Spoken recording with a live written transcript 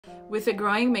With the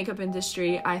growing makeup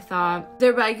industry, I thought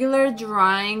the regular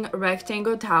drying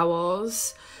rectangle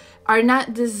towels are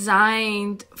not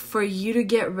designed for you to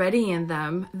get ready in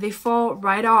them. They fall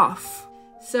right off.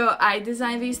 So I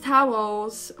designed these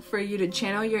towels for you to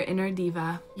channel your inner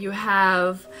diva. You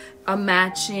have a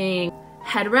matching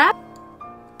head wrap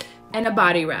and a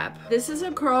body wrap. This is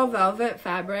a coral velvet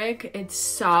fabric. It's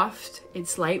soft,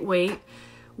 it's lightweight,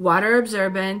 water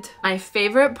absorbent. My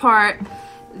favorite part,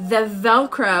 the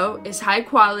Velcro is high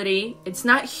quality. It's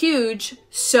not huge,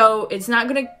 so it's not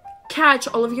gonna catch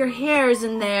all of your hairs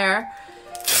in there.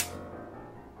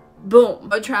 Boom.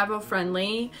 Travel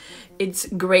friendly. It's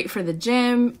great for the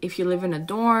gym. If you live in a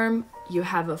dorm, you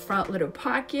have a front little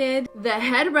pocket. The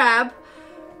head wrap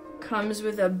comes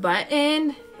with a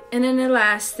button and an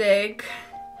elastic.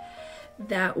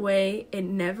 That way it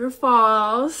never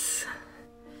falls.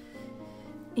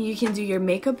 You can do your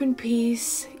makeup in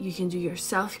peace. You can do your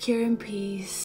self-care in peace.